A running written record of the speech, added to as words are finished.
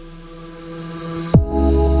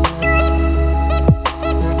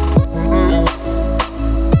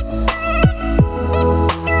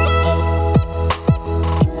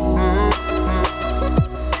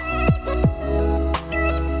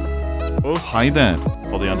Hi there,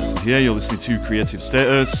 Ollie Anderson here. You're listening to Creative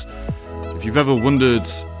Status. If you've ever wondered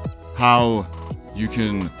how you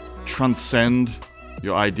can transcend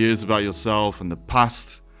your ideas about yourself and the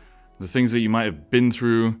past, the things that you might have been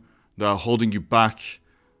through that are holding you back,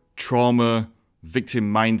 trauma,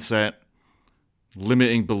 victim mindset,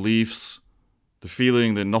 limiting beliefs, the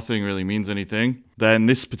feeling that nothing really means anything, then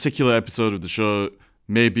this particular episode of the show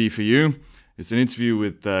may be for you. It's an interview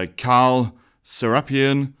with Carl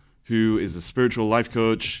Serapian, who is a spiritual life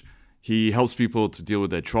coach. He helps people to deal with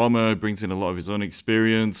their trauma, brings in a lot of his own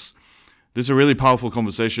experience. This is a really powerful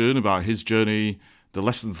conversation about his journey, the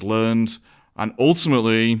lessons learned, and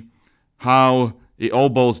ultimately how it all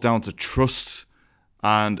boils down to trust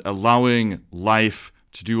and allowing life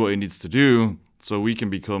to do what it needs to do so we can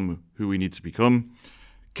become who we need to become.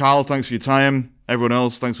 Carl, thanks for your time. Everyone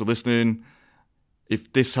else, thanks for listening.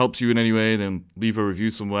 If this helps you in any way, then leave a review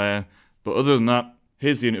somewhere. But other than that,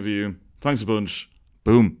 here's the interview. Thanks a bunch.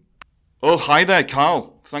 Boom. Oh, hi there,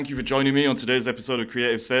 Carl. Thank you for joining me on today's episode of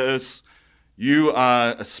Creative Status. You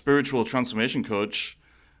are a spiritual transformation coach,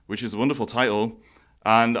 which is a wonderful title.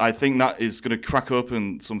 And I think that is going to crack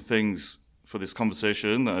open some things for this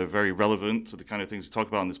conversation that are very relevant to the kind of things we talk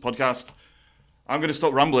about on this podcast. I'm going to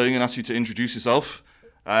stop rambling and ask you to introduce yourself.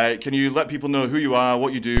 Can you let people know who you are,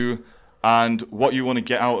 what you do, and what you want to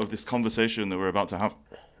get out of this conversation that we're about to have?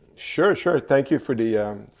 Sure. Thank you for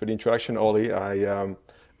the introduction, Ollie. I'm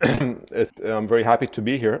very happy to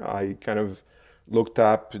be here. I kind of looked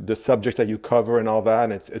up the subject that you cover and all that,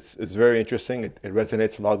 and it's very interesting. It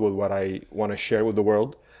resonates a lot with what I want to share with the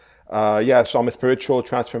world. So I'm a spiritual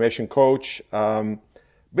transformation coach.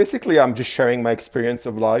 Basically, I'm just sharing my experience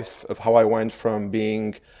of life, of how I went from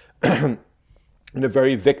being in a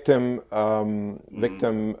very victim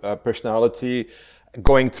personality,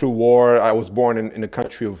 going through war. I was born in a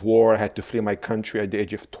country of war. I had to flee my country at the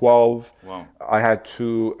age of 12. Wow. I had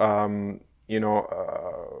to, I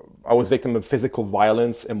was victim of physical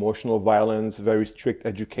violence, emotional violence, very strict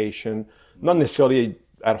education, not necessarily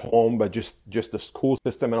at home, but just the school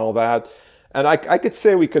system and all that. And I could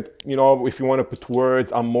say we could, if you want to put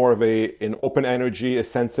words, I'm more of an open energy, a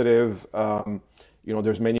sensitive,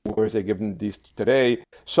 there's many words they're given these today.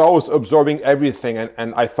 So I was absorbing everything,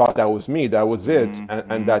 and I thought that was me, that was it,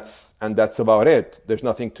 and that's about it. There's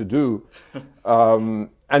nothing to do, and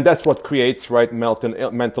that's what creates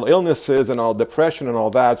mental illnesses and all depression and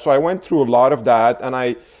all that. So I went through a lot of that,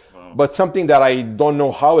 but something that I don't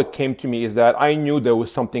know how it came to me is that I knew there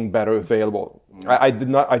was something better available. I did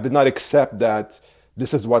not accept that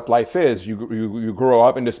this is what life is. You grow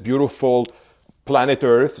up in this beautiful planet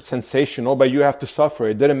Earth, sensational, but you have to suffer.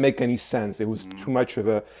 It didn't make any sense. It was too much of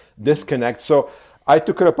a disconnect. So I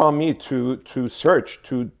took it upon me to search,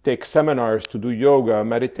 to take seminars, to do yoga,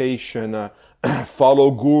 meditation, follow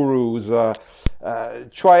gurus,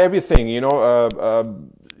 try everything,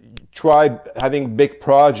 try having big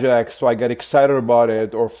projects so I get excited about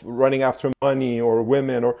it, or running after money or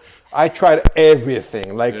women, or I tried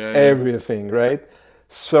everything, everything, right?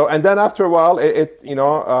 So, and then after a while,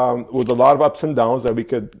 with a lot of ups and downs that we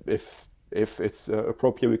could, if it's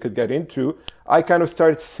appropriate, we could get into, I kind of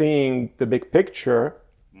started seeing the big picture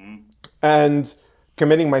and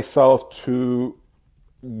committing myself to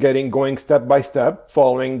going step by step,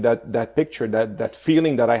 following that picture, that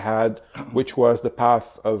feeling that I had, which was the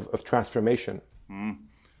path of transformation.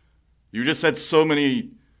 You just said so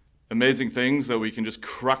many amazing things that we can just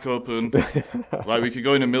crack open. We could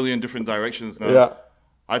go in a million different directions now. Yeah.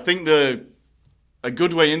 I think a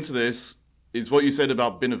good way into this is what you said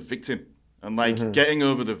about being a victim and getting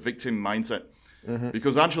over the victim mindset.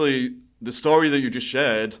 Because actually, the story that you just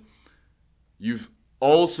shared, you've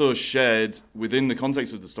also shared within the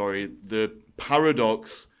context of the story the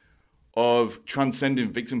paradox of transcending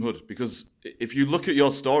victimhood. Because if you look at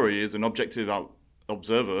your story as an objective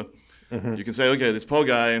observer, you can say, okay, this poor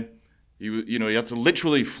guy, he had to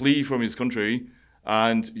literally flee from his country.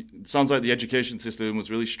 And it sounds like the education system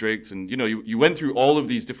was really strict, and you went through all of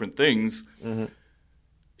these different things.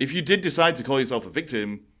 If you did decide to call yourself a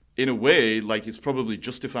victim, in a way, it's probably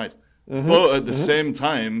justified. But at the same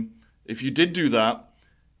time, if you did do that,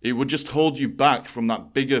 it would just hold you back from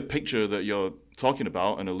that bigger picture that you're talking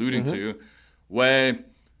about and alluding to, where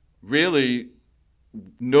really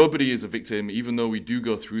nobody is a victim, even though we do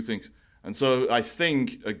go through things. And so I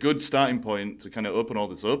think a good starting point to kind of open all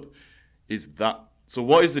this up is that. So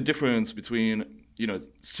what is the difference between,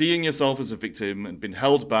 seeing yourself as a victim and being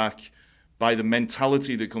held back by the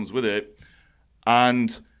mentality that comes with it,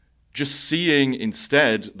 and just seeing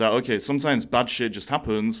instead that, okay, sometimes bad shit just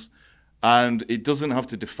happens and it doesn't have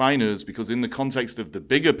to define us, because in the context of the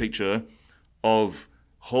bigger picture of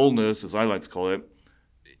wholeness, as I like to call it,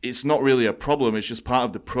 it's not really a problem. It's just part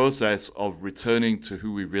of the process of returning to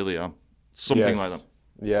who we really are. Something like that.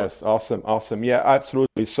 Yes, so. Awesome. Yeah,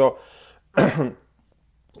 absolutely. So, and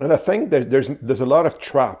I think there's a lot of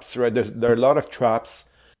traps, right? There are a lot of traps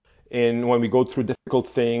in when we go through difficult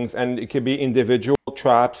things, and it could be individual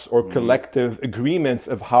traps or collective agreements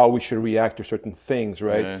of how we should react to certain things,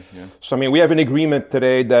 right? Yeah. So, I mean, we have an agreement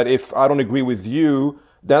today that if I don't agree with you,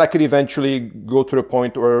 then I could eventually go to the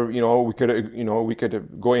point where we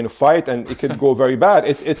could go in a fight, and it could go very bad.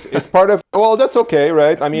 It's part of, well, that's okay,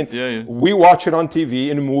 right? I mean, we watch it on TV,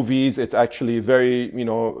 in movies. It's actually very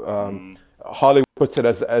Hollywood puts it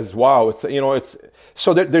as wow. It's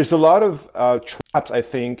so there's a lot of traps, I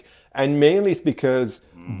think, and mainly it's because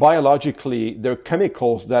biologically there are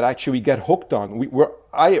chemicals that actually we get hooked on.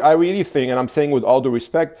 I really think, and I'm saying with all due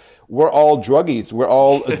respect, we're all druggies. We're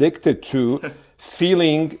all addicted to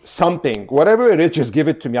feeling something, whatever it is. Just give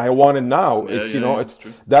it to me. I want it now. It's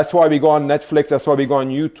true. That's why we go on Netflix. That's why we go on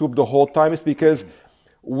YouTube the whole time. It's because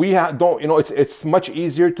we don't. It's much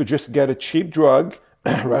easier to just get a cheap drug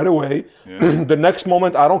right away. The next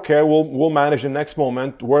moment, I don't care. We'll manage the next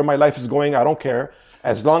moment. Where my life is going, I don't care,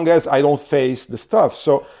 as long as I don't face the stuff.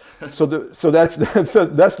 So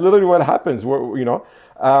that's literally what happens.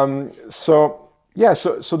 So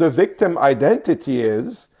the victim identity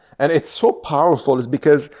is, and it's so powerful, is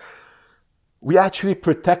because we actually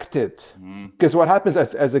protect it. Because what happens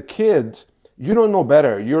as a kid, you don't know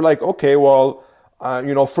better. You're like, okay, well,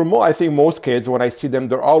 I think most kids, when I see them,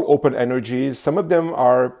 they're all open energies. Some of them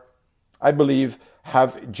are, I believe,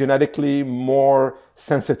 have genetically more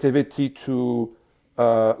sensitivity to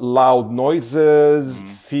loud noises,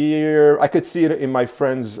 fear. I could see it in my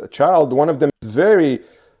friend's child. One of them is very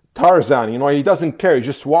Tarzan, he doesn't care. He's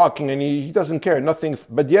just walking and he doesn't care, nothing.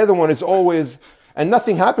 But the other one is always, and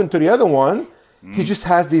nothing happened to the other one. He just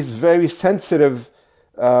has these very sensitive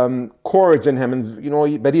chords in him,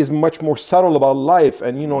 and but he's much more subtle about life,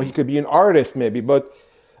 and he could be an artist maybe, but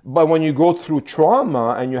when you go through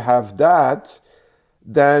trauma and you have that,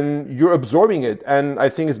 then you're absorbing it. And I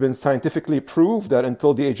think it's been scientifically proved that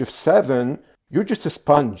until the age of 7, you're just a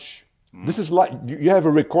sponge. This is like you have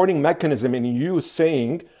a recording mechanism in you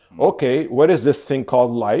saying, okay, what is this thing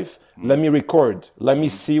called life? Let me record. Let me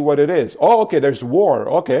see what it is. Oh, okay, there's war.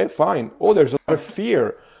 Okay, fine. Oh, there's a lot of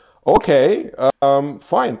fear. Okay,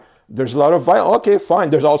 fine. There's a lot of violence. Okay, fine.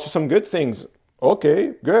 There's also some good things.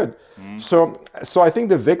 Okay, good. So I think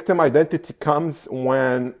the victim identity comes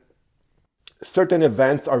when certain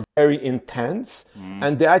events are very intense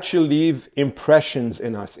and they actually leave impressions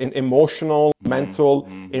in us, in emotional, mental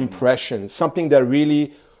impressions, something that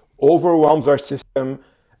really overwhelms our system.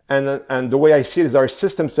 And the way I see it is our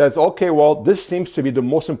system says, okay, well, this seems to be the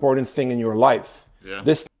most important thing in your life. Yeah.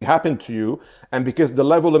 This thing happened to you. And because the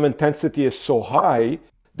level of intensity is so high,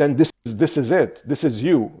 then this is it. This is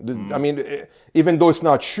you. I mean, even though it's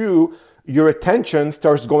not true, your attention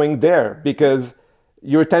starts going there because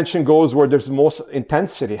your attention goes where there's most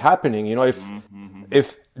intensity happening.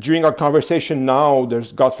 If during our conversation now,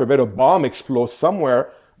 there's, God forbid, a bomb explodes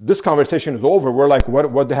somewhere, this conversation is over. We're like,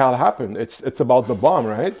 what the hell happened? It's about the bomb,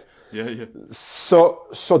 right? Yeah. So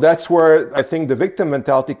that's where I think the victim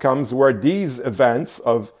mentality comes, where these events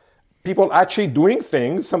of people actually doing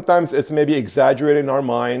things, sometimes it's maybe exaggerated in our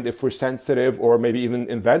mind if we're sensitive, or maybe even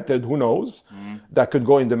invented, who knows, that could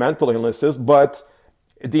go into mental illnesses. But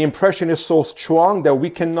the impression is so strong that we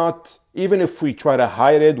cannot, even if we try to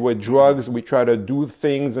hide it with drugs, we try to do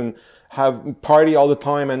things and have party all the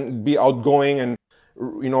time and be outgoing and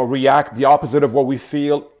react the opposite of what we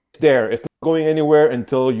feel. It's there. It's not going anywhere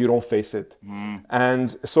until you don't face it.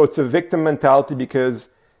 And so it's a victim mentality because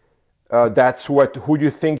that's who you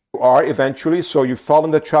think you are eventually. So you fall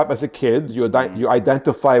in the trap as a kid. You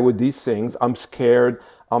identify with these things. I'm scared.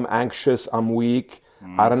 I'm anxious. I'm weak.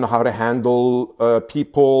 I don't know how to handle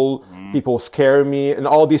people. People scare me. And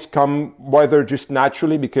all these come whether just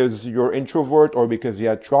naturally because you're introvert or because you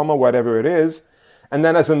had trauma, whatever it is. And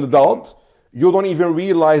then as an adult, you don't even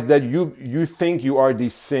realize that you think you are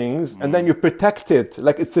these things, and then you protect it.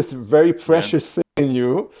 Like it's this very precious thing in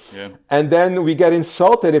you. Yeah. And then we get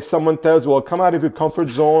insulted if someone tells, well, come out of your comfort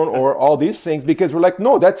zone or all these things, because we're like,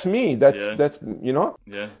 no, that's me. That's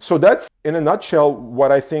Yeah. So that's, in a nutshell,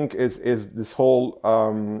 what I think is this whole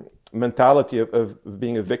mentality of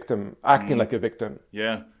being a victim, acting like a victim.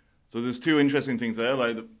 Yeah. So there's two interesting things there.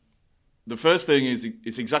 Like the first thing is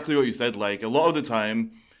it's exactly what you said. Like a lot of the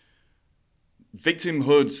time,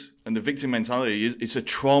 victimhood and the victim mentality it's a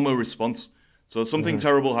trauma response. So something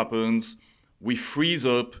terrible happens, we freeze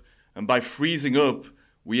up, and by freezing up,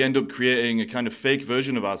 we end up creating a kind of fake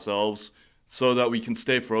version of ourselves so that we can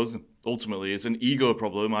stay frozen. Ultimately, it's an ego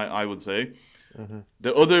problem, I would say.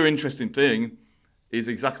 The other interesting thing is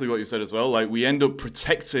exactly what you said as well. Like, we end up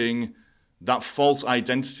protecting that false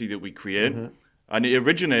identity that we create, and it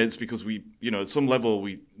originates because we, at some level,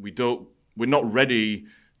 we're not ready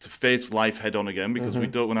to face life head on again, because we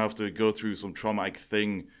don't want to have to go through some traumatic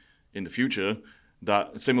thing in the future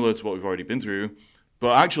that similar to what we've already been through.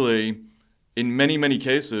 But actually, in many, many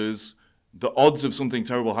cases, the odds of something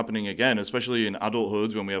terrible happening again, especially in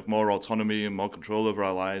adulthood when we have more autonomy and more control over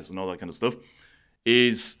our lives and all that kind of stuff,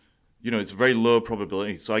 is, it's a very low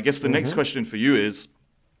probability. So I guess the next question for you is,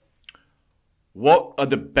 what are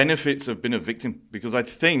the benefits of being a victim? Because I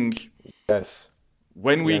think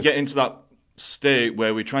when we get into that state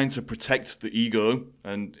where we're trying to protect the ego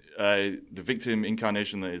and the victim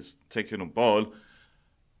incarnation that is taken on board,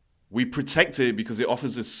 we protect it because it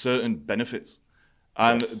offers us certain benefits.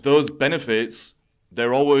 And those benefits,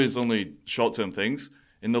 they're always only short-term things.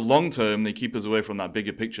 In the long term, they keep us away from that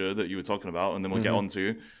bigger picture that you were talking about, and then we'll get on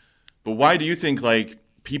to. But why do you think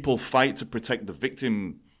people fight to protect the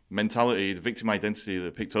victim mentality, the victim identity they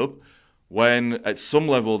picked up, when at some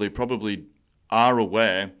level they probably are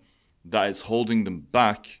aware that it's holding them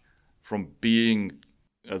back from being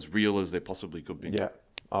as real as they possibly could be? Yeah,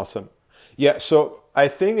 awesome. Yeah, so I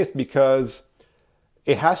think it's because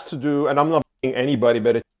it has to do, and I'm not blaming anybody,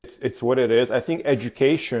 but it's what it is. I think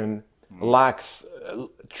education lacks a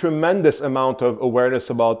tremendous amount of awareness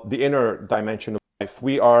about the inner dimension of life.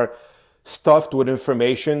 We are stuffed with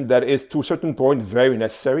information that is, to a certain point, very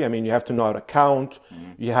necessary. I mean, you have to know how to count.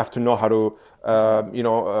 You have to know how to,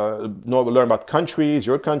 learn about countries,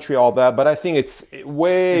 your country, all that. But I think it's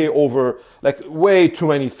way over, way too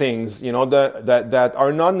many things, that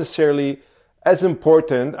are not necessarily as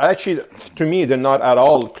important. Actually, to me, they're not at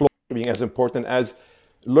all close to being as important as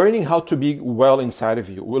learning how to be well inside of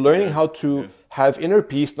you. We're learning how to have inner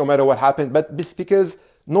peace no matter what happens. But it's because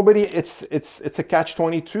nobody, it's a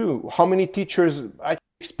catch-22. How many teachers actually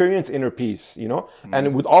experience inner peace,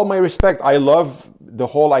 And with all my respect, I love the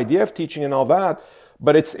whole idea of teaching and all that,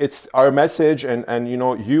 but it's our message and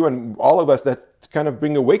you and all of us that kind of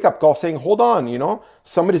bring a wake-up call saying, hold on,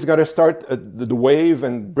 somebody's got to start the wave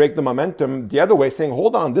and break the momentum the other way, saying,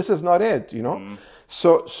 hold on, this is not it,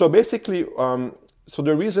 So basically, so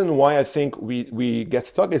the reason why I think we get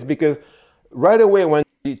stuck is because right away when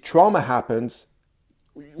the trauma happens,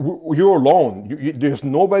 you're alone. There's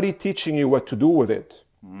nobody teaching you what to do with it.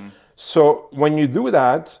 So when you do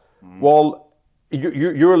that, well,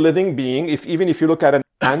 you're a living being. Even if you look at an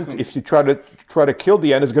ant, if you try to kill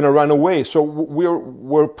the ant, it's going to run away. So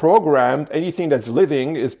we're programmed. Anything that's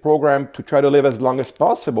living is programmed to try to live as long as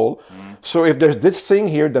possible. So if there's this thing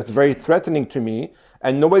here that's very threatening to me,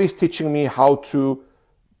 and nobody's teaching me how to,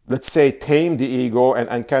 let's say, tame the ego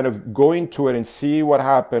and kind of go into it and see what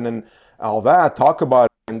happened and all that, talk about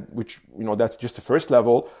it, and which, that's just the first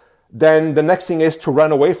level. Then the next thing is to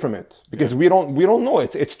run away from it because we don't know.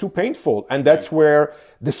 It's too painful. And that's where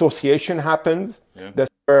dissociation happens. That's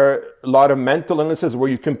where a lot of mental illnesses where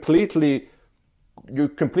you're completely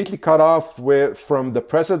cut off from the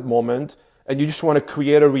present moment, and you just want to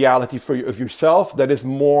create a reality of yourself that is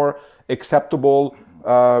more acceptable,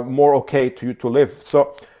 more okay to you to live.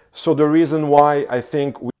 So the reason why I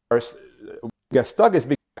think we get stuck is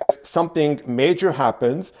because something major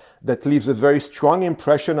happens that leaves a very strong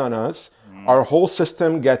impression on us. Our whole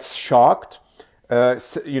system gets shocked.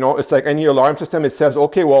 It's like any alarm system. It says,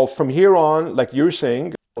 okay, well, from here on, like you're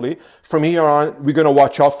saying, from here on, we're going to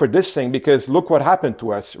watch out for this thing because look what happened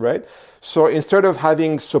to us, right? So instead of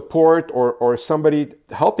having support or somebody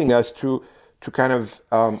helping us to kind of,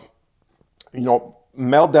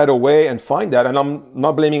 melt that away and find that. And I'm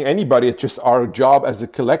not blaming anybody. It's just our job as a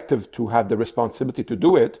collective to have the responsibility to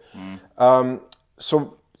do it.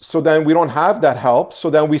 So then we don't have that help. So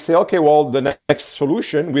then we say, okay, well, the next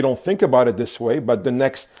solution, we don't think about it this way, but the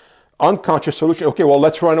next unconscious solution, okay, well,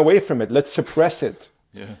 let's run away from it. Let's suppress it.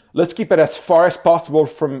 Let's keep it as far as possible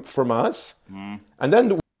from us. And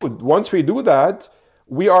then once we do that,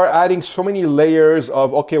 we are adding so many layers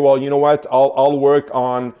of, okay, well, you know what? I'll work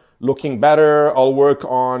on looking better. I'll work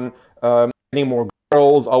on getting more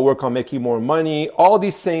girls. I'll work on making more money. All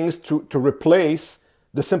these things to replace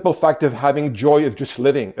the simple fact of having joy of just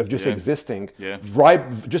living, of just existing,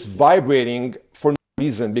 just vibrating for no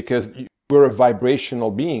reason because we're a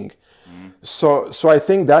vibrational being. So I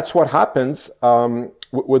think that's what happens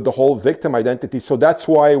with the whole victim identity. So that's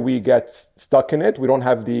why we get stuck in it. We don't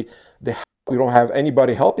have we don't have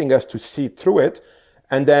anybody helping us to see through it.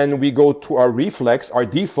 And then we go to our reflex. Our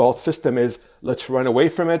default system is let's run away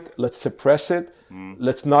from it. Let's suppress it.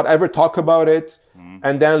 Let's not ever talk about it.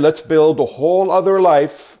 And then let's build a whole other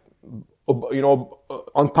life,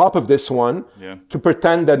 on top of this one, to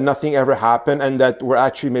pretend that nothing ever happened and that we're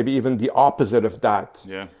actually maybe even the opposite of that.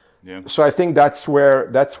 So I think that's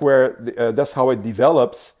how it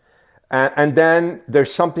develops. And then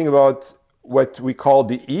there's something about what we call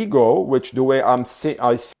the ego, which the way I see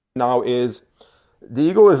now is the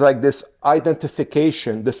ego is like this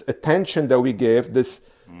identification, this attention that we give, this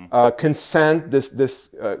consent, this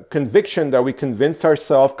conviction that we convince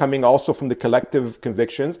ourselves, coming also from the collective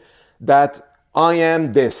convictions, that I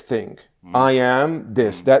am this thing. I am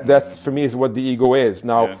this. That's for me is what the ego is.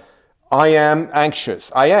 Now, I am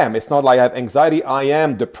anxious. I am. It's not like I have anxiety. I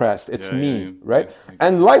am depressed. It's me, right?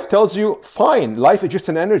 And life tells you, fine. Life is just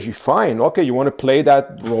an energy. Fine. Okay, you want to play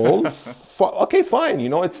that role? Okay, fine.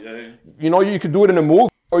 It's you could do it in a movie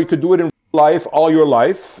or you could do it in life all your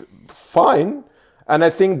life. Fine. And I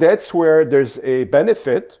think that's where there's a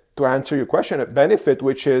benefit, to answer your question, a benefit,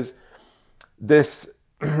 which is this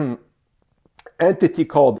entity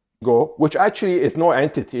called ego, which actually is no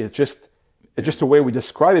entity. It's just a way we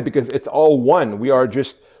describe it, because it's all one. We are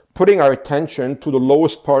just putting our attention to the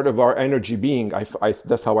lowest part of our energy being.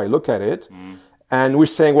 That's how I look at it. And we're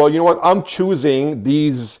saying, well, you know what? I'm choosing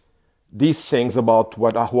these things about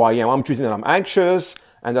who I am. I'm choosing that I'm anxious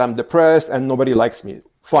and that I'm depressed and nobody likes me.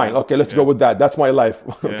 Fine. Okay, let's go with that. That's my life.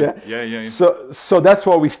 Okay. So that's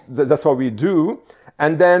what we do.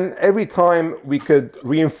 And then every time we could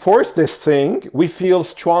reinforce this thing, we feel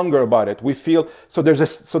stronger about it. We feel, so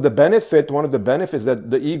the benefit, one of the benefits, that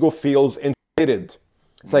the ego feels inflated.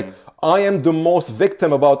 It's like, I am the most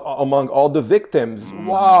victim among all the victims.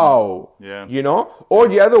 Wow. Or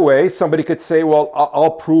the other way, somebody could say, well,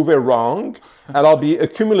 I'll prove it wrong and I'll be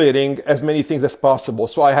accumulating as many things as possible.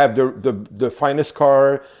 So I have the finest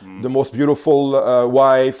car, the most beautiful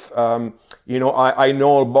wife, I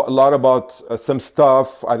know a lot about some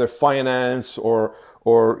stuff, either finance or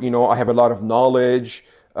I have a lot of knowledge.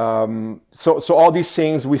 So all these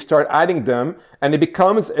things, we start adding them, and it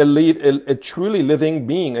becomes a truly living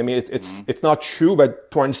being. I mean, it's not true, but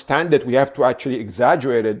to understand it, we have to actually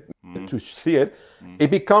exaggerate it to see it. It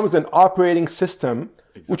becomes an operating system,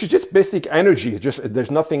 which is just basic energy. It's just,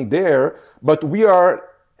 there's nothing there, but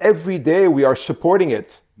every day we are supporting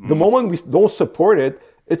it. The moment we don't support it,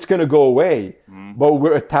 it's going to go away, but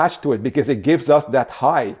we're attached to it because it gives us that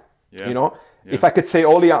high. If I could say,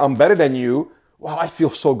 Oli, I'm better than you, wow, I feel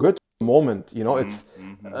so good for the moment. It's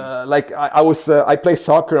like I play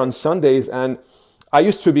soccer on Sundays, and I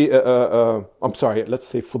used to be I'm sorry, let's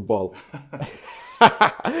say football.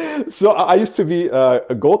 So I used to be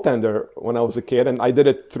a goaltender when I was a kid, and I did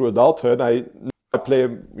it through adulthood. I play,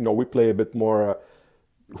 we play a bit more,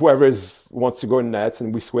 whoever wants to go in nets,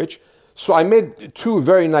 and we switch. So I made 2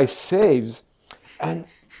 very nice saves, and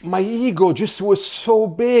my ego just was so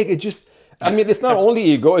big. It's not only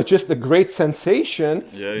ego, it's just a great sensation.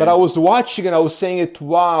 But I was watching and I was saying it,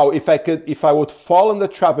 wow, if I would fall in the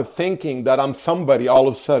trap of thinking that I'm somebody all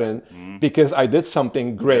of a sudden because I did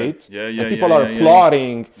something great, and people are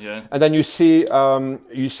applauding. And then you see,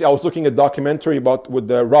 I was looking at a documentary with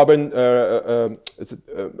the Robin,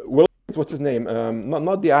 Williams, what's his name?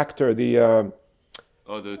 Not the actor, the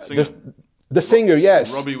singer. The singer,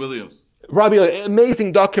 yes. Robbie Williams.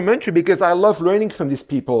 Amazing documentary, because I love learning from these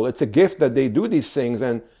people. It's a gift that they do these things,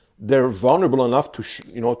 and they're vulnerable enough to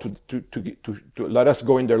let us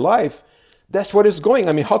go in their life. That's what is going.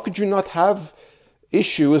 I mean, how could you not have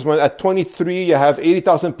issues when at 23 you have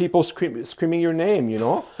 80,000 people screaming your name?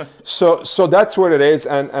 So that's what it is.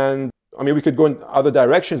 And I mean, we could go in other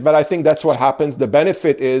directions, but I think that's what happens. The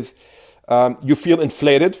benefit is, you feel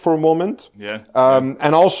inflated for a moment.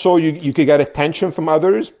 And also you could get attention from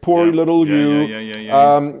others. Poor little you.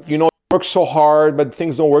 You work so hard, but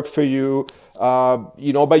things don't work for you.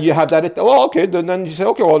 But you have that. Okay. Then you say,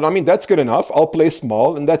 okay, well, I mean, that's good enough. I'll play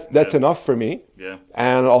small, and that's enough for me.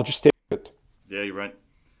 And I'll just take it. Yeah, you're right.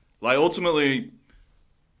 Like, ultimately,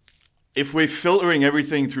 if we're filtering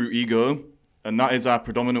everything through ego, and that is our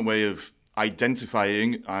predominant way of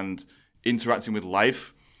identifying and interacting with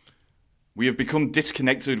life, we have become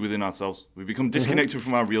disconnected within ourselves. We've become disconnected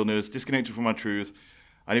from our realness, disconnected from our truth.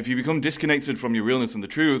 And if you become disconnected from your realness and the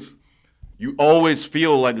truth, you always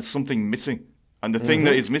feel like there's something missing. And the thing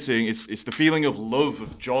that is missing is the feeling of love,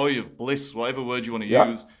 of joy, of bliss, whatever word you want to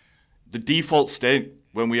use. The default state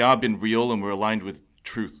when we are being real and we're aligned with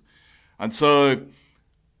truth. And so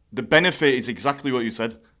the benefit is exactly what you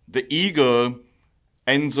said. The ego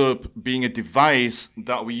ends up being a device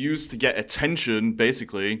that we use to get attention,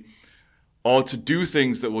 basically, or to do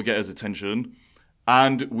things that will get us attention.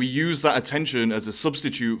 And we use that attention as a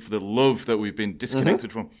substitute for the love that we've been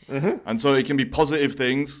disconnected from. And so it can be positive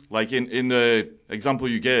things, like in the example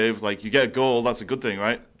you gave, like you get a goal, that's a good thing,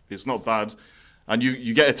 right? It's not bad. And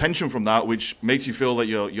you get attention from that, which makes you feel that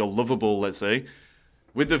you're lovable, let's say.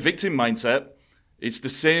 With the victim mindset, it's the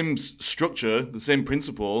same structure, the same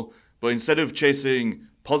principle, but instead of chasing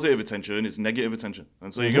positive attention, it's negative attention.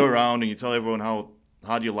 And so you go around and you tell everyone how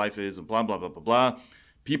hard your life is and blah, blah, blah, blah, blah.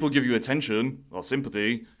 People give you attention or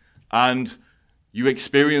sympathy, and you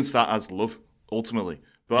experience that as love, ultimately.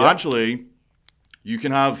 But actually, you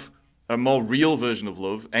can have a more real version of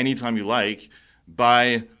love anytime you like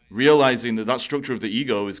by realizing that structure of the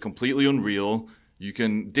ego is completely unreal. You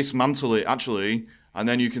can dismantle it, actually, and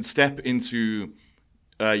then you can step into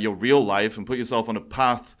your real life and put yourself on a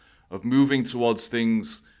path of moving towards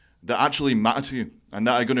things that actually matter to you and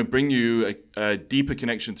that are going to bring you a deeper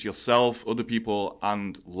connection to yourself, other people,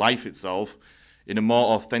 and life itself in a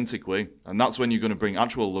more authentic way. And that's when you're going to bring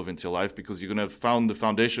actual love into your life, because you're going to have found the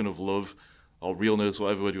foundation of love or realness,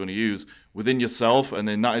 whatever word you want to use, within yourself. And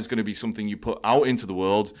then that is going to be something you put out into the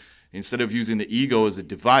world instead of using the ego as a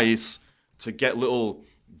device to get little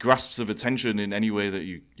grasps of attention in any way that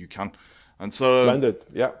you can. And so, splendid,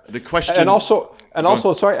 yeah. The question, and also, I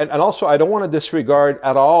don't want to disregard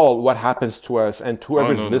at all what happens to us and to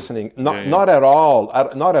whoever's listening. Not at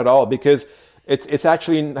all, because it's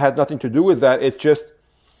actually has nothing to do with that. It's just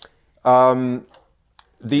what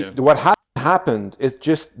happened. It's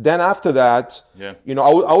just then after that, you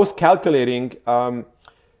know, I was calculating.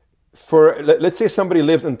 For let's say somebody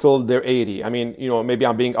lives until they're 80. I mean, you know, maybe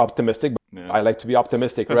I'm being optimistic, but I like to be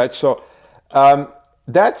optimistic, right? So.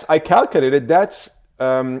 I calculated that's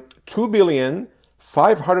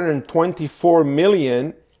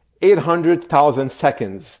 2,524,800,000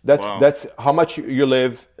 seconds. That's how much you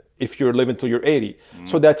live if you live until you're 80.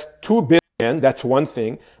 So that's 2 billion. That's one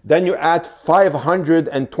thing. Then you add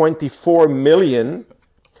 524 million,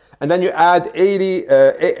 and then you add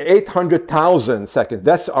 800,000 seconds.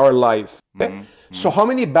 That's our life. Okay? So how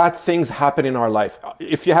many bad things happen in our life?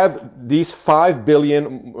 If you have these 5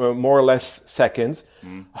 billion, more or less, seconds,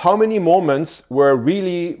 how many moments were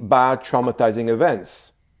really bad, traumatizing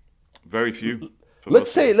events? Very few.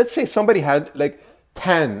 Let's say somebody had like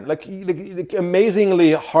 10, like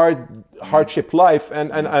amazingly hardship life,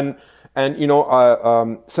 and you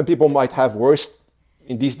know, some people might have worse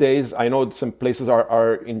in these days. I know some places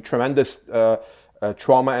are in tremendous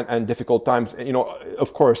trauma and difficult times, you know,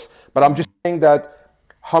 of course. But I'm just saying that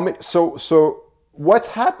how many? So what's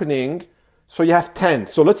happening? So you have 10.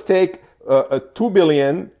 So let's take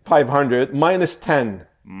 2,500,000,000 minus 10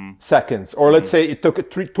 seconds, or let's say it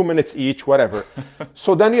took 2 minutes each, whatever.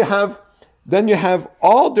 So then you have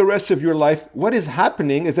all the rest of your life. What is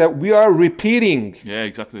happening is that we are repeating. Yeah,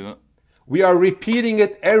 exactly that. We are repeating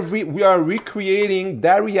it we are recreating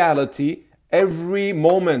that reality every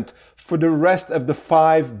moment for the rest of the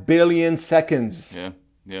 5 billion seconds.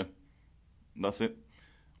 Yeah. That's it.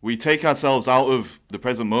 We take ourselves out of the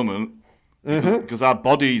present moment because our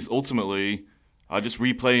bodies ultimately are just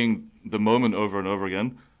replaying the moment over and over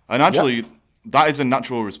again. And actually, that is a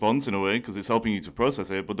natural response in a way, because it's helping you to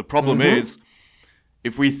process it. But the problem is,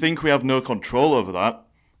 if we think we have no control over that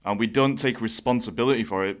and we don't take responsibility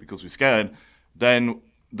for it because we're scared, then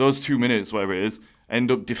those 2 minutes, whatever it is,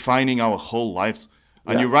 end up defining our whole lives.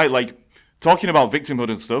 And you're right, like, talking about victimhood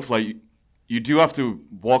and stuff, like, you do have to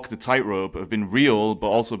walk the tightrope of being real, but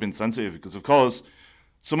also being sensitive. Because, of course,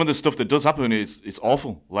 some of the stuff that does happen it's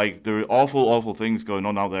awful. Like, there are awful, awful things going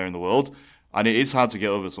on out there in the world. And it is hard to get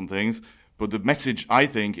over some things. But the message, I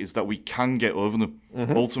think, is that we can get over them.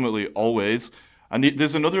 Ultimately, always. And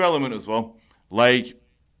there's another element as well. Like,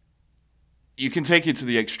 you can take it to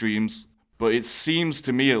the extremes. But it seems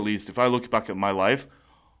to me, at least, if I look back at my life,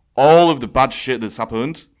 all of the bad shit that's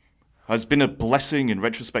happened has been a blessing in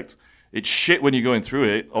retrospect. It's shit when you're going through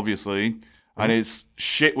it, obviously, and it's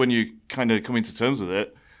shit when you kind of come into terms with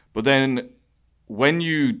it. But then when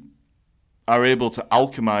you are able to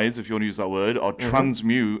alchemize, if you want to use that word, or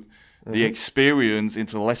transmute the experience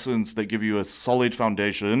into lessons that give you a solid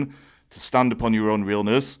foundation to stand upon your own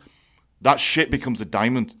realness, that shit becomes a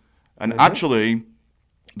diamond. And actually,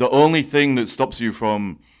 the only thing that stops you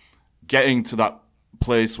from getting to that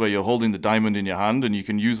place where you're holding the diamond in your hand and you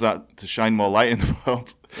can use that to shine more light in the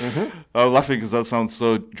world. I'm laughing because that sounds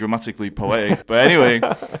so dramatically poetic. But anyway,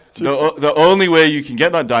 the only way you can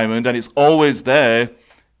get that diamond, and it's always there,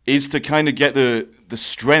 is to kind of get the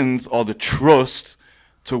strength or the trust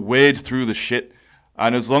to wade through the shit.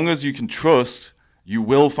 And as long as you can trust, you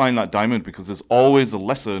will find that diamond, because there's always a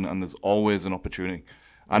lesson and there's always an opportunity.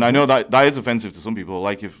 And I know that is offensive to some people.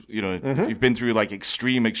 Like if you've been through like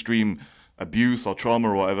extreme abuse or trauma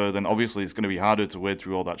or whatever, then obviously it's going to be harder to wade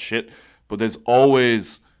through all that shit. But there's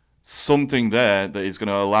always something there that is going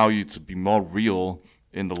to allow you to be more real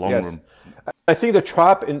in the long run. I think the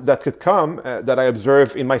trap that could come, that I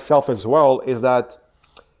observe in myself as well, is that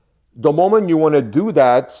the moment you want to do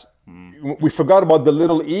that, we forgot about the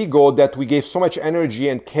little ego that we gave so much energy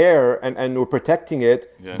and care and we're protecting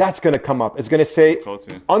it. Yeah. That's going to come up. It's going to say,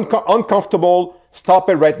 uncomfortable, stop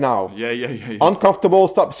it right now. Yeah. Uncomfortable,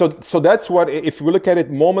 stop. So that's what, if we look at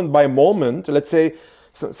it moment by moment, let's say,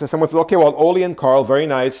 so someone says, okay, well, Oli and Carl, very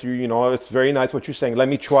nice. You know, it's very nice what you're saying. Let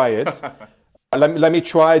me try it. let me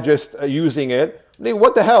try just using it.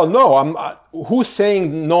 What the hell? No, who's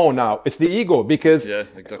saying no now? It's the ego, because, yeah,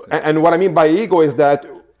 exactly. And what I mean by ego is that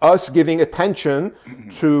us giving attention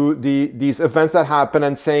to these events that happen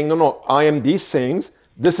and saying, no, I am these things.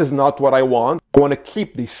 This is not what I want. I want to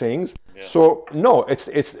keep these things. Yeah. So no, it's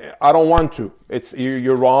I don't want to. It's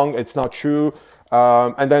you're wrong. It's not true.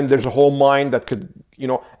 And then there's a whole mind that could,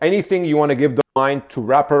 anything you want to give the mind to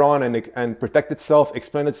wrap around and protect itself,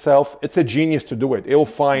 explain itself. It's a genius to do it. It'll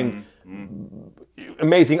find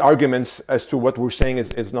amazing arguments as to what we're saying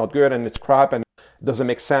is not good and it's crap and doesn't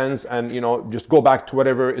make sense, and just go back to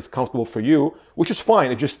whatever is comfortable for you, which is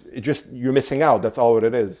fine. It just you're missing out. That's all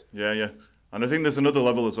it is. Yeah. And I think there's another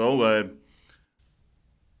level as well where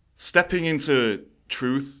stepping into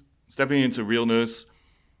truth, stepping into realness,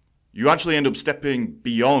 you actually end up stepping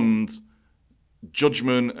beyond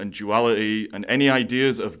judgment and duality and any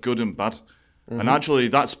ideas of good and bad. And actually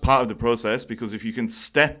that's part of the process, because if you can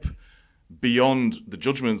step beyond the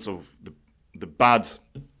judgments of the bad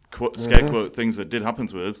scare quote things that did happen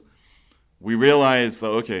to us, we realize that,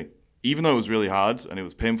 okay, even though it was really hard and it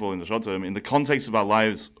was painful in the short term, in the context of our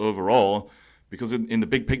lives overall, because in the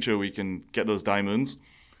big picture we can get those diamonds,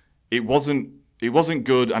 it wasn't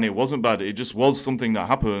good and it wasn't bad. It just was something that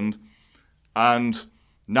happened. And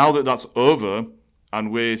now that that's over and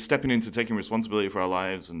we're stepping into taking responsibility for our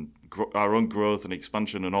lives and our own growth and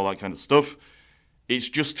expansion and all that kind of stuff, it's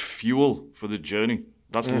just fuel for the journey.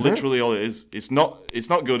 That's literally all it is. It's not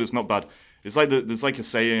good. It's not bad. It's like there's like a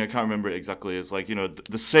saying. I can't remember it exactly. It's like,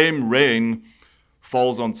 the same rain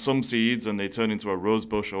falls on some seeds and they turn into a rose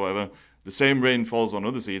bush or whatever. The same rain falls on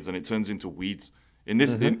other seeds and it turns into weeds. In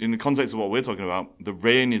this, in the context of what we're talking about, the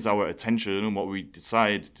rain is our attention and what we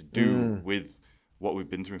decide to do with what we've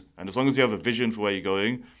been through. And as long as you have a vision for where you're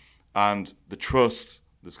going and the trust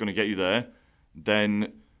that's going to get you there,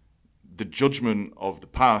 then the judgment of the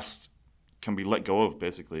past can be let go of,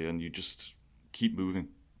 basically, and you just keep moving.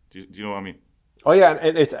 Do you know what I mean? Oh yeah,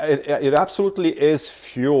 and it absolutely is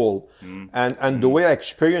fuel. And the way I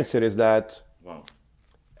experience it is that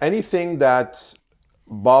anything that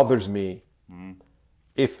bothers me,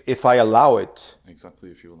 if I allow it, exactly,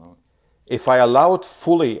 if you allow it, if I allow it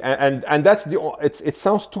fully, and that's it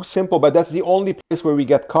sounds too simple, but that's the only place where we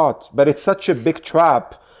get caught. But it's such a big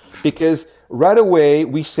trap, because right away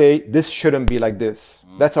we say this shouldn't be like this.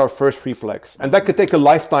 That's our first reflex, and that could take a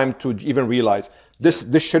lifetime to even realize this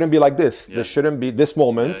shouldn't be like this. This shouldn't be this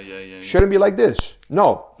moment. Shouldn't be like this.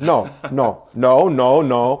 No. I'll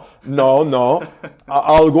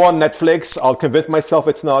go on Netflix. I'll convince myself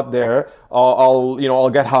it's not there. I'll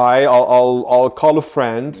get high. I'll call a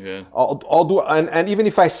friend. I'll do, and even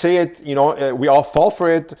if I say it, we all fall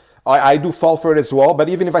for it. I do fall for it as well. But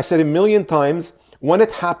even if I said it a million times, when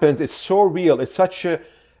it happens, it's so real. It's such a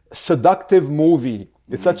seductive movie.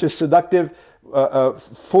 It's such a seductive,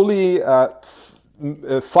 fully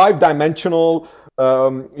five-dimensional,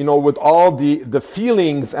 with all the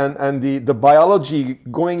feelings and the biology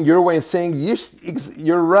going your way and saying,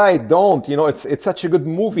 you're right, don't. It's such a good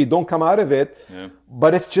movie. Don't come out of it. Yeah.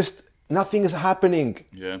 But it's just, nothing is happening.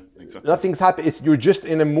 Yeah, exactly. Nothing's happening. You're just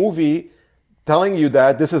in a movie telling you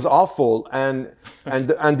that this is awful. And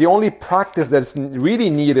the only practice that's really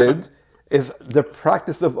needed is the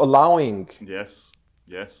practice of allowing. Yes.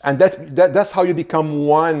 And that's how you become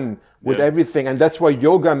one with everything. And that's what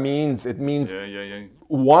yoga means. It means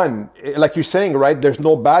one. Like you're saying, right? There's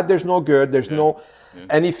no bad, there's no good, there's no... Yeah.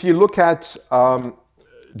 And if you look at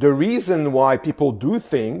the reason why people do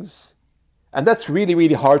things, and that's really,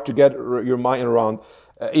 really hard to get your mind around,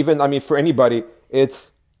 for anybody,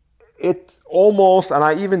 it almost, and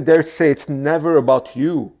I even dare say, it's never about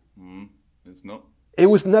you. It's not. It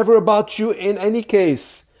was never about you in any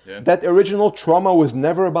case. Yeah. That original trauma was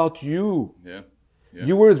never about you. Yeah.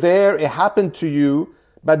 You were there, it happened to you,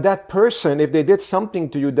 but that person, if they did something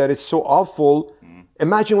to you that is so awful,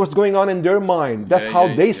 imagine what's going on in their mind. That's how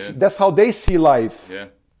they see life.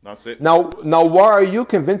 That's it. Now, why are you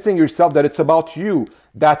convincing yourself that it's about you?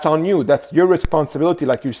 That's on you. That's your responsibility,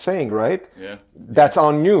 like you're saying, right? Yeah. That's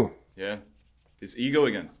on you. Yeah. It's ego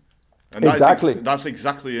again. And Exactly. That's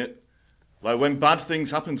exactly it. Like when bad things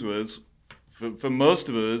happen to us, for most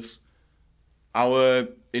of us, our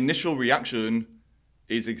initial reaction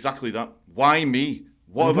is exactly that. Why me?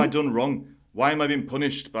 What have I done wrong? Why am I being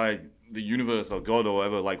punished by the universe or God or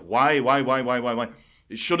whatever? Like, why?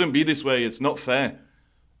 It shouldn't be this way. It's not fair.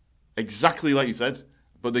 Exactly like you said.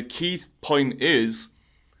 But the key point is,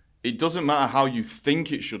 it doesn't matter how you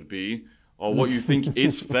think it should be or what you think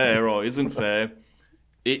is fair or isn't fair.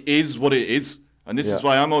 It is what it is. And this is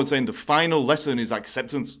why I'm always saying the final lesson is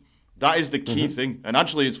acceptance. That is the key thing. And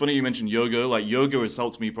actually, it's funny you mentioned yoga. Like, yoga has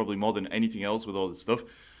helped me probably more than anything else with all this stuff.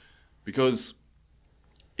 Because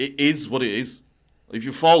it is what it is. If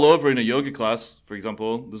you fall over in a yoga class, for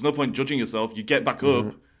example, there's no point judging yourself. You get back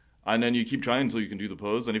up, and then you keep trying until you can do the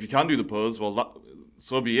pose. And if you can't do the pose, well,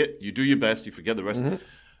 so be it. You do your best. You forget the rest.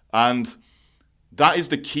 And that is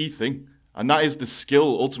the key thing. And that is the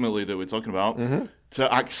skill, ultimately, that we're talking about.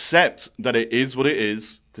 To accept that it is what it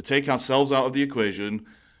is, to take ourselves out of the equation,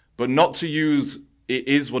 but not to use it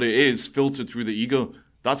is what it is filtered through the ego.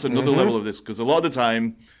 That's another level of this. Because a lot of the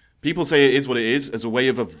time, people say it is what it is as a way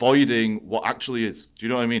of avoiding what actually is. Do you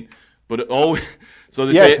know what I mean? But it always... So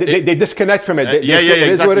they they disconnect from it. They yeah, say yeah, it is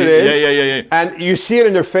exactly. what it is. Yeah. And you see it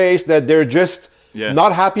in their face that they're just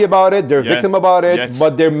not happy about it. They're victim about it,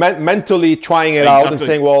 but they're mentally trying it out and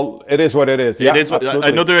saying, well, it is what it is. It is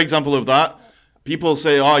another example of that. People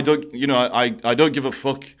say, oh, I don't give a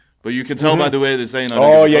fuck. But you can tell by the way they're saying,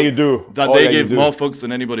 you do. That they give more fucks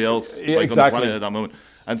than anybody else on the planet at that moment.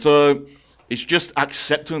 And so it's just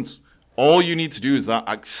acceptance. All you need to do is that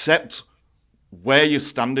accept where you're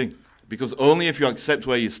standing. Because only if you accept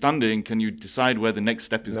where you're standing can you decide where the next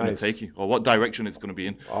step is going to take you or what direction it's going to be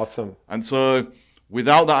in. Awesome. And so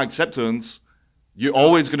without that acceptance, you're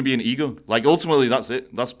always going to be an ego. Like, ultimately, that's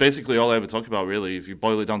it. That's basically all I ever talk about, really, if you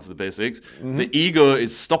boil it down to the basics. The ego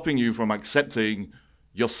is stopping you from accepting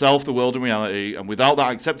yourself, the world, and reality. And without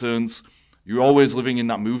that acceptance, you're always living in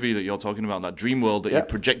that movie that you're talking about, that dream world that you're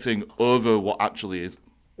projecting over what actually is.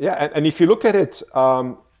 Yeah, and if you look at it,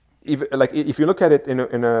 if you look at it in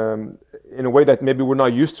a way that maybe we're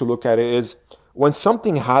not used to look at it, is when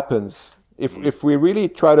something happens, if we really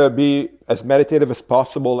try to be as meditative as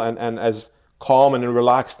possible and as calm and in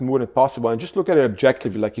relaxed mood as possible, and just look at it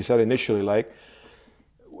objectively, like you said initially, like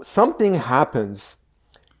something happens.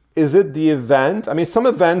 Is it the event? I mean, some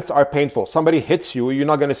events are painful. Somebody hits you, you're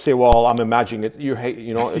not going to say, well, I'm imagining it.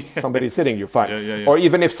 It's somebody's hitting you, fine. Yeah. Or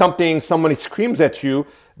even if somebody screams at you,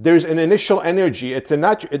 there's an initial energy.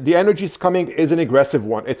 The energy is coming is an aggressive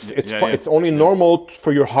one. It's only normal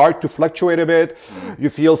for your heart to fluctuate a bit. You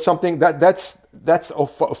feel something that's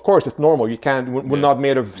of course it's normal. You can't. We're not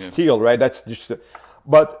made of steel, right? That's just.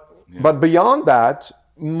 But beyond that,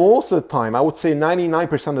 most of the time, I would say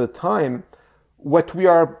 99% of the time, what we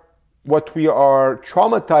are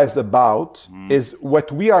traumatized about is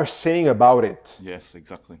what we are saying about it. Yes,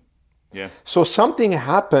 exactly. Yeah. So something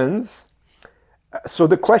happens. So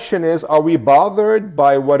the question is, are we bothered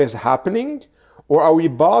by what is happening, or are we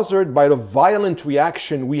bothered by the violent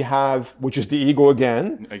reaction we have, which is the ego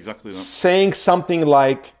again? Exactly that. Saying something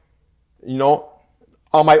like,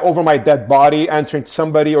 over my dead body, answering to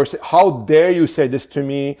somebody, or say, how dare you say this to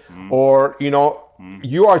me? Or,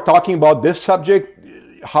 you are talking about this subject,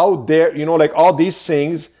 how dare, like all these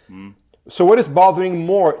things. So what is bothering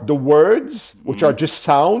more? The words, which are just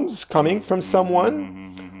sounds coming from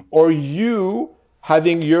someone, or you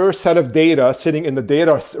having your set of data sitting in the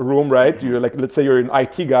data room, right? You're like, let's say you're an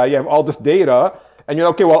IT guy, you have all this data, and you're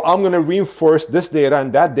okay, well, I'm going to reinforce this data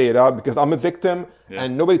and that data because I'm a victim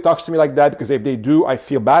and nobody talks to me like that, because if they do, I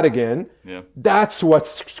feel bad again. Yeah. That's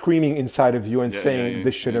what's screaming inside of you and saying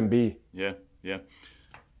this shouldn't be. Yeah.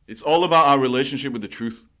 It's all about our relationship with the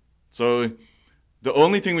truth. So the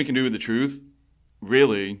only thing we can do with the truth,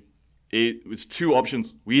 really, it's two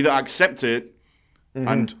options. We either accept it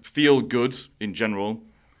and feel good in general,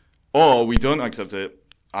 or we don't accept it,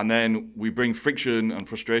 and then we bring friction and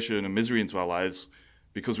frustration and misery into our lives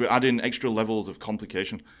because we're adding extra levels of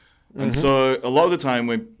complication. And so a lot of the time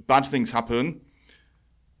when bad things happen,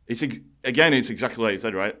 it's exactly like you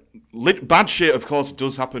said, right? Bad shit, of course,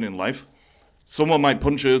 does happen in life. Someone might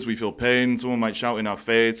punch us, we feel pain. Someone might shout in our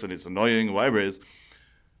face and it's annoying, or whatever it is.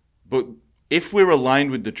 But if we're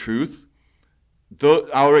aligned with the truth,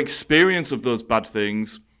 our experience of those bad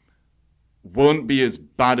things won't be as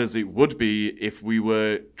bad as it would be if we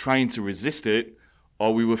were trying to resist it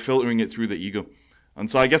or we were filtering it through the ego. And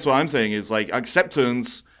so I guess what I'm saying is, like,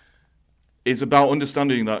 acceptance is about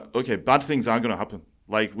understanding that, okay, bad things are going to happen.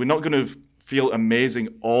 Like, we're not going to feel amazing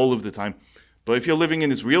all of the time. But if you're living in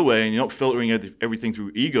this real way and you're not filtering everything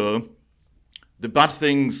through ego, the bad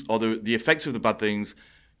things or the effects of the bad things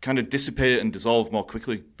kind of dissipate and dissolve more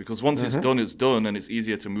quickly, because once it's done and it's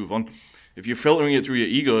easier to move on. If you're filtering it through your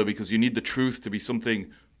ego because you need the truth to be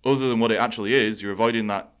something other than what it actually is, you're avoiding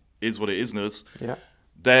that is what it isness,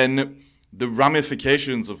 then the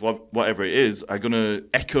ramifications of whatever it is are going to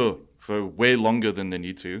echo for way longer than they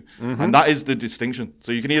need to. And that is the distinction.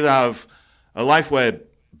 So you can either have a life where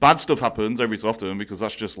bad stuff happens every so often because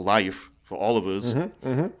that's just life for all of us,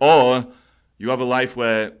 or you have a life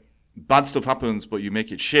where bad stuff happens but you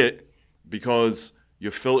make it shit because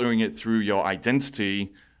you're filtering it through your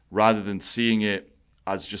identity rather than seeing it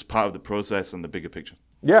as just part of the process and the bigger picture.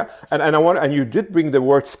 Yeah, and you did bring the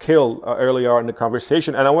word skill earlier in the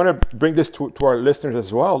conversation, and I want to bring this to our listeners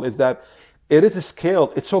as well, is that it is a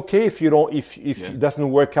skill. It's okay if it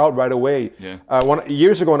doesn't work out right away.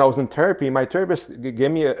 Years ago when I was in therapy, my therapist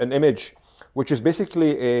gave me an image, which is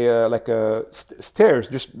basically like a stairs.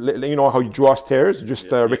 Just, you know how you draw stairs,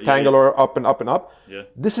 just rectangular up and up and up.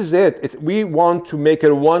 This is it. We want to make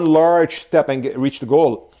it one large step and reach the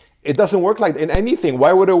goal. It doesn't work like in anything.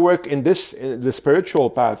 Why would it work in the spiritual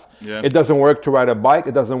path? It doesn't work to ride a bike.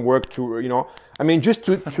 It doesn't work to, I mean, just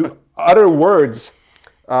to utter words.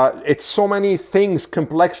 It's so many things,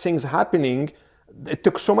 complex things happening. It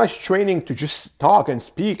took so much training to just talk and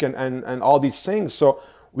speak and all these things. So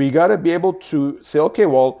we got to be able to say, okay,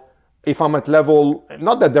 well, if I'm at level,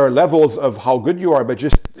 not that there are levels of how good you are, but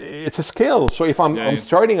just it's a skill. So if I'm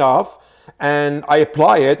starting off and I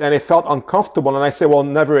apply it and it felt uncomfortable and I say, well,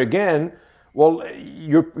 never again. Well,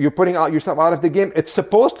 you're putting yourself out of the game. It's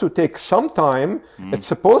supposed to take some time. It's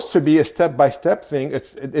supposed to be a step-by-step thing.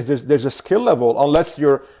 There's a skill level, unless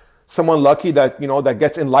you're someone lucky that, that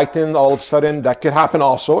gets enlightened all of a sudden. That could happen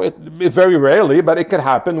also. It very rarely, but it could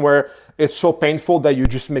happen where it's so painful that you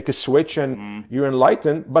just make a switch and you're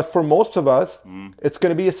enlightened. But for most of us, it's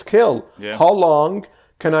going to be a skill. How long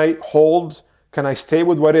can I hold? Can I stay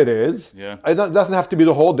with what it is? It doesn't have to be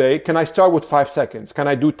the whole day. Can I start with 5 seconds? Can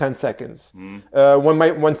I do 10 seconds?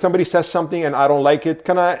 When somebody says something and I don't like it,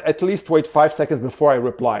 can I at least wait 5 seconds before I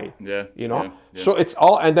reply? So it's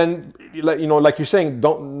all, and then like you're saying,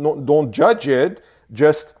 don't judge it.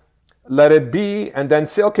 Just let it be, and then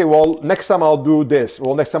say, okay, well, next time I'll do this.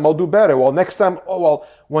 Well, next time I'll do better. Well, next time,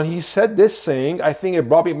 when he said this thing, I think it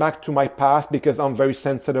brought me back to my past because I'm very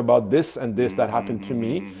sensitive about this and this that happened to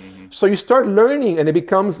me. So you start learning, and it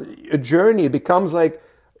becomes a journey. It becomes like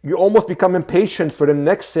you almost become impatient for the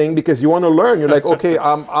next thing because you want to learn. You're like, okay,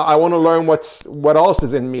 I want to learn what else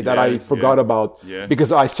is in me that I forgot about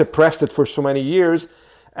because I suppressed it for so many years.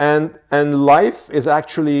 And life is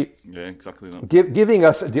actually exactly that. Giving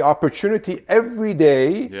us the opportunity every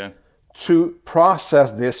day to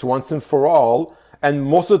process this once and for all. And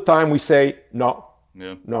most of the time we say, no,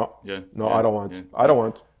 I don't want. I don't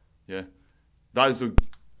want. Yeah, that is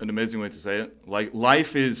an amazing way to say it. Like,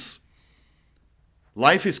 life is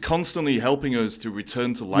constantly helping us to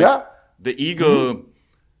return to life. The ego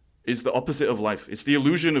is the opposite of life. It's the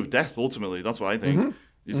illusion of death, ultimately. That's what I think.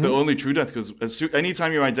 It's the only true death, because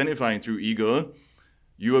anytime you're identifying through ego,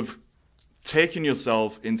 you have taken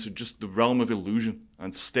yourself into just the realm of illusion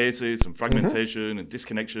and stasis and fragmentation and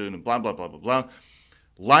disconnection and blah, blah, blah, blah, blah.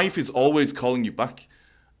 Life is always calling you back.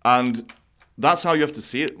 And that's how you have to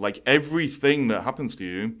see it. Like, everything that happens to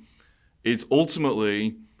you is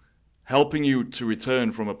ultimately helping you to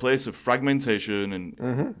return from a place of fragmentation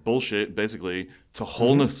and bullshit, basically, to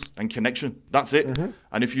wholeness and connection. That's it.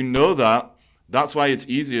 And if you know that, that's why it's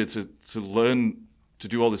easier to learn to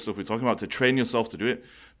do all this stuff we're talking about, to train yourself to do it,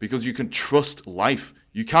 because you can trust life.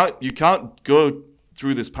 You can't go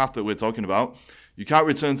through this path that we're talking about. You can't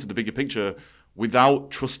return to the bigger picture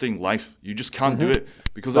without trusting life. You just can't do it,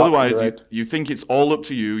 because otherwise you think it's all up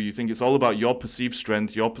to you. You think it's all about your perceived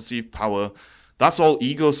strength, your perceived power. That's all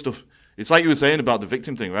ego stuff. It's like you were saying about the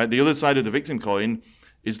victim thing, right? The other side of the victim coin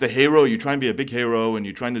is the hero. You try and be a big hero and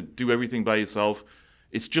you're trying to do everything by yourself.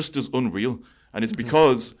 It's just as unreal. And it's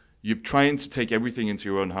because you're trying to take everything into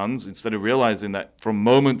your own hands instead of realizing that from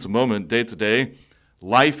moment to moment, day to day,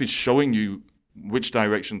 life is showing you which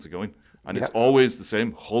direction to go in. And it's always the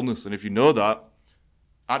same, wholeness. And if you know that,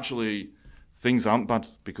 actually, things aren't bad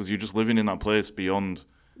because you're just living in that place beyond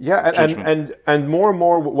judgment. And more and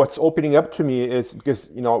more what's opening up to me is because,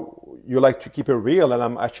 you like to keep it real, and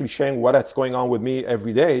I'm actually sharing what's going on with me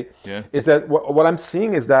every day, is that what I'm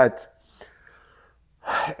seeing is that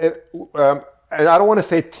and I don't want to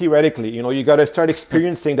say theoretically, you got to start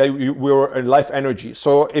experiencing that we're a life energy.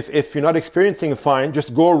 So if you're not experiencing, fine,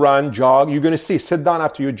 just go run, jog. You're going to sit down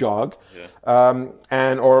after you jog,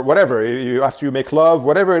 and or whatever, after you make love,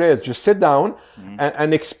 whatever it is, just sit down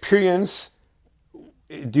and experience.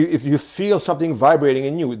 If you feel something vibrating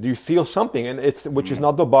in you, do you feel something? And which is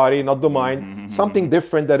not the body, not the mind, something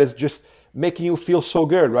different that is just making you feel so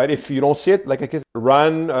good, right? If you don't see it, like I said,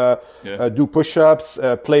 run, do push-ups,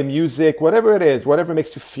 play music, whatever it is, whatever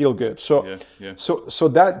makes you feel good. So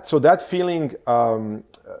that feeling,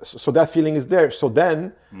 is there. So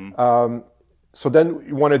then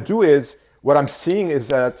you want to do is, what I'm seeing is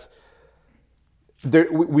that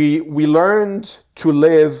we learned to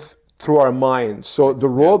live through our mind. So the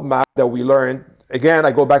roadmap that we learned, again,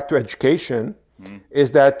 I go back to education,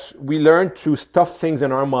 is that we learn to stuff things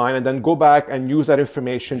in our mind and then go back and use that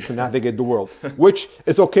information to navigate the world, which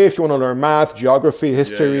is okay if you want to learn math, geography,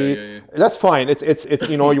 history. That's fine. It's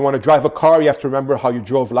you want to drive a car, you have to remember how you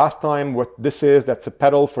drove last time, what this is, that's a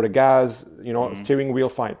pedal for the gas, steering wheel,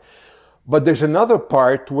 fine. But there's another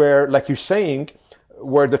part where, like you're saying,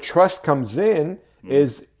 where the trust comes in,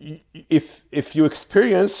 is if you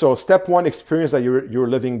experience, so step one, experience that you're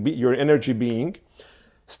living, you're an energy being.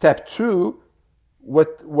 Step two,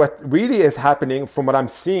 what really is happening from what I'm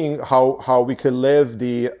seeing, how we can live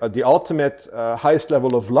the ultimate highest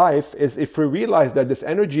level of life, is if we realize that this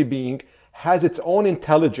energy being has its own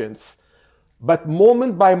intelligence, but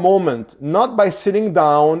moment by moment, not by sitting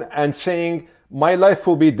down and saying, my life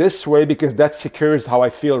will be this way because that secures how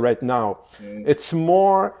I feel right now. It's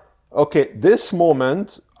more, okay, this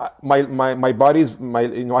moment, my body's,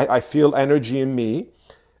 I feel energy in me,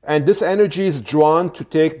 and this energy is drawn to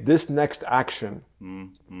take this next action.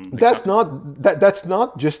 That's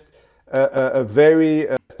not just a very,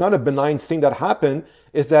 it's not a benign thing that happened.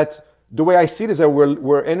 Is that the way I see it is that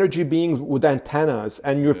we're energy beings with antennas,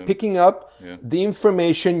 and you're picking up the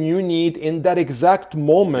information you need in that exact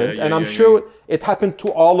moment. And I'm sure it happened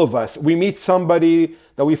to all of us. We meet somebody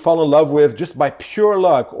that we fall in love with just by pure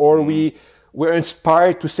luck, or we're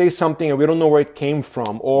inspired to say something and we don't know where it came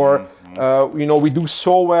from, or we do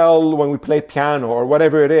so well when we play piano or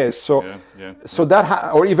whatever it is. So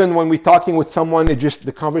or even when we're talking with someone,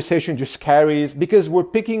 the conversation just carries because we're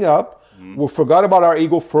picking up. We forgot about our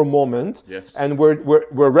ego for a moment, and we're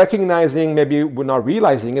recognizing, maybe we're not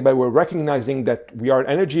realizing it, but we're recognizing that we are an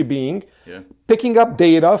energy being, picking up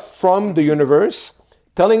data from the universe,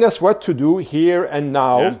 telling us what to do here and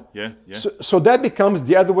now. So that becomes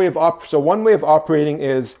the other way of so one way of operating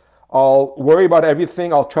is, I'll worry about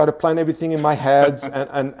everything. I'll try to plan everything in my head,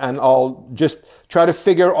 and I'll just try to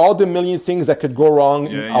figure all the million things that could go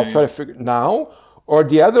wrong. I'll try to figure now. Or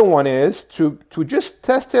the other one is to just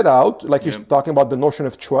test it out, like you're talking about the notion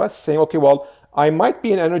of trust, saying, okay, well, I might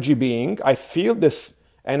be an energy being. I feel this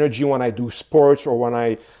energy when I do sports or when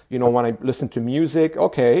I listen to music.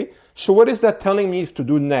 Okay, so what is that telling me to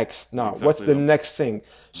do next? Now, what's the next thing?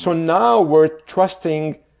 So now we're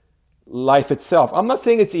trusting life itself. I'm not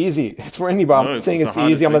saying it's easy. It's for anybody. I'm not saying it's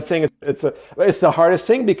easy. I'm not saying it's the hardest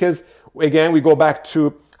thing, because again, we go back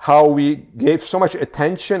to how we gave so much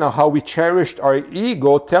attention, or how we cherished our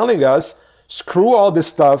ego, telling us, screw all this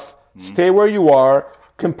stuff, stay where you are,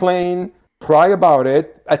 complain, cry about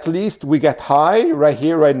it. At least we get high right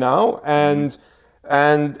here, right now, and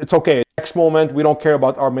it's okay. Next moment, we don't care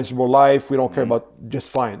about our miserable life. We don't care about, just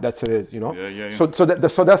fine. That's it is,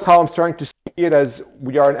 So that's how I'm starting to see it, as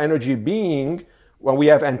we are an energy being when we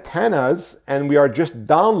have antennas and we are just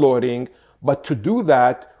downloading. But to do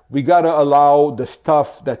that, we got to allow the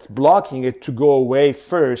stuff that's blocking it to go away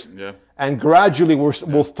first. And gradually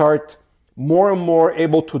we'll start more and more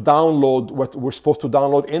able to download what we're supposed to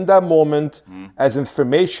download in that moment as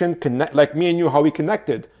information, like me and you, how we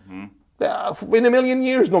connected. In a million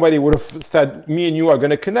years, nobody would have said me and you are going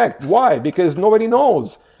to connect. Why? Because nobody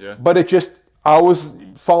knows. But it just, I was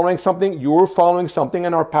following something, you were following something,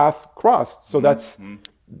 and our path crossed. So that's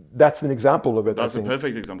an example of it. That's a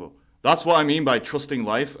perfect example. That's what I mean by trusting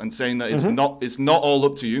life and saying that it's not all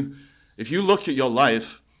up to you. If you look at your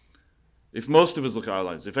life, if most of us look at our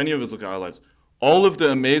lives, if any of us look at our lives, all of the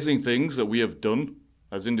amazing things that we have done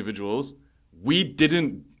as individuals, we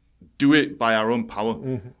didn't do it by our own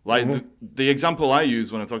power. The example I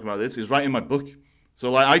use when I talk about this is right in my book.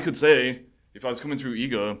 So I could say, if I was coming through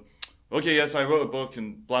ego, okay, yes, I wrote a book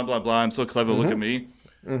and blah, blah, blah, I'm so clever, look at me.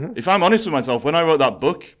 If I'm honest with myself, when I wrote that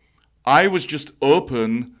book, I was just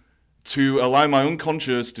open to allow my own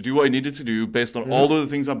conscious to do what I needed to do based on all of the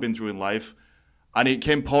things I've been through in life, and it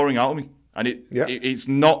came pouring out of me. And it's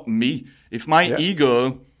not me. If my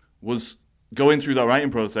ego was going through that writing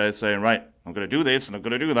process saying, right, I'm going to do this and I'm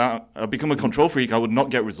going to do that. I'll become a control freak. I would not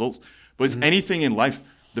get results. But it's anything in life.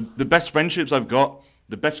 The best friendships I've got,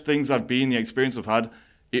 the best things I've been, the experience I've had,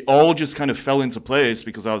 it all just kind of fell into place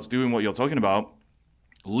because I was doing what you're talking about,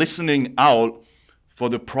 listening out for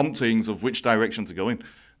the promptings of which direction to go in.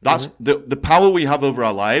 That's the power we have over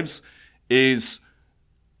our lives is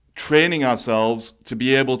training ourselves to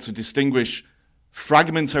be able to distinguish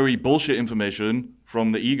fragmentary bullshit information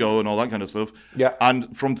from the ego and all that kind of stuff,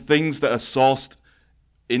 and from things that are sourced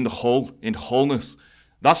in the whole, in wholeness.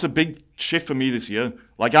 That's a big shift for me this year.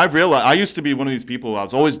 Like I've realized, I used to be one of these people, I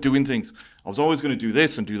was always doing things. I was always going to do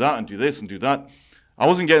this and do that and do this and do that. I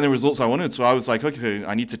wasn't getting the results I wanted, so I was like, okay,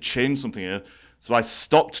 I need to change something here. So I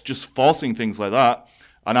stopped just forcing things like that,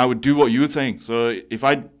 and I would do what you were saying. So if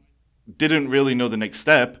I didn't really know the next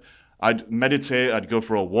step, I'd meditate, I'd go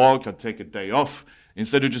for a walk, I'd take a day off,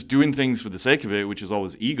 instead of just doing things for the sake of it, which is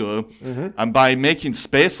always ego. And by making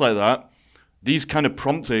space like that, these kind of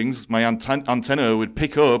promptings, my antenna would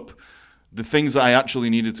pick up the things that I actually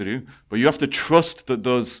needed to do. But you have to trust that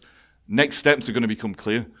those next steps are going to become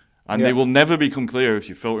clear. And they will never become clear if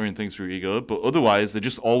you're filtering things through ego. But otherwise, they're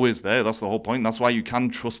just always there. That's the whole point. That's why you can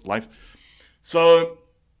trust life. So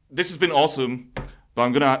this has been awesome. But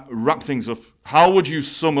I'm going to wrap things up. How would you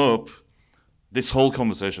sum up this whole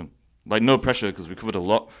conversation? Like, no pressure, because we covered a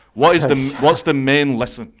lot. What's the main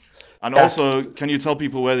lesson? And also, can you tell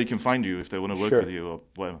people where they can find you if they want to work with you or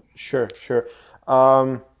whatever? Sure.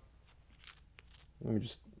 Let me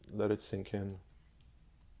just let it sink in.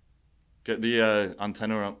 Get the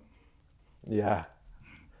antenna up. Yeah.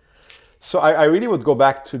 So I really would go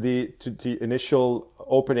back to the initial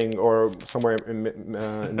opening or somewhere in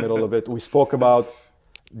the middle of it. We spoke about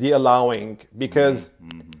the allowing, because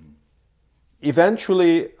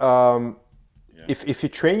eventually, if you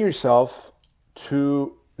train yourself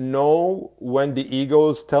to know when the ego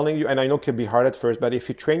is telling you, and I know it can be hard at first, but if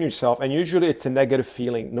you train yourself, and usually it's a negative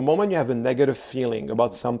feeling. The moment you have a negative feeling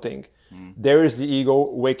about something, there is the ego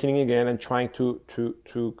awakening again and trying to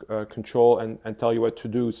control and tell you what to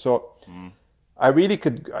do. So I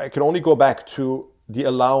could only go back to the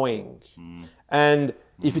allowing. And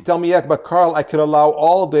if you tell me, yeah, but Carl, I could allow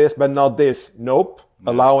all this, but not this. Nope.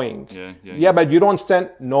 Allowing. Yeah, but you don't understand.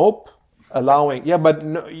 Nope. Allowing. Yeah, but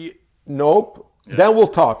no, nope. Then we'll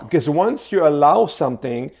talk, because once you allow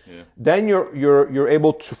something, then you're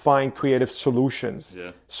able to find creative solutions.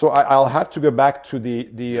 So I'll have to go back to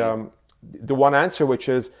the one answer, which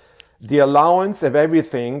is the allowance of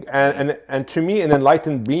everything, and to me, an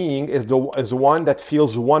enlightened being is the one that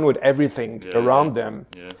feels one with everything around them.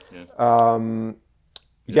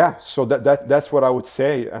 So that's what I would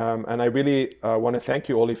say, and I really want to thank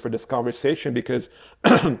you, Oli, for this conversation, because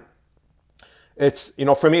it's,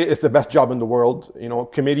 for me, it's the best job in the world.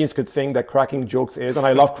 Comedians could think that cracking jokes is, and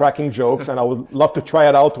I love cracking jokes, and I would love to try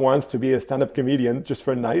it out once to be a stand-up comedian just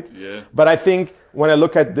for a night. But I think when I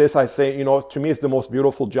look at this, I say, to me, it's the most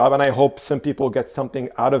beautiful job, and I hope some people get something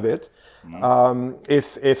out of it.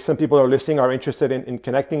 If some people are listening, are interested in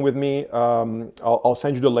connecting with me, I'll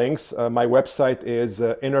send you the links. My website is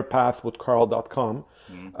innerpathwithcarl.com.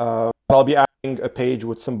 I'll be adding a page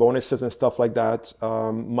with some bonuses and stuff like that.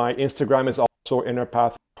 My Instagram is also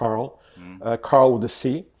innerpathcarl, Carl with a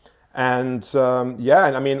C. And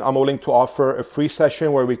and I mean, I'm willing to offer a free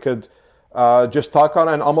session where we could just talk on,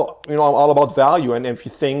 and I'm all about value. And if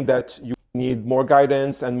you think that you need more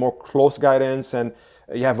guidance and more close guidance, and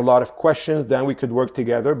you have a lot of questions, then we could work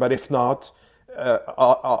together. But if not, my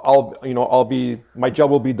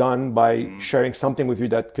job will be done by sharing something with you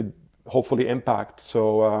that could hopefully impact.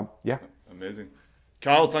 So Amazing.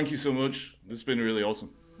 Carl, thank you so much. This has been really awesome.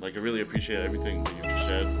 Like, I really appreciate everything that you've just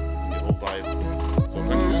shared and your whole vibe. So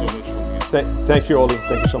thank you so much once again. Thank you, Oli.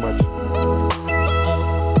 Thank you so much.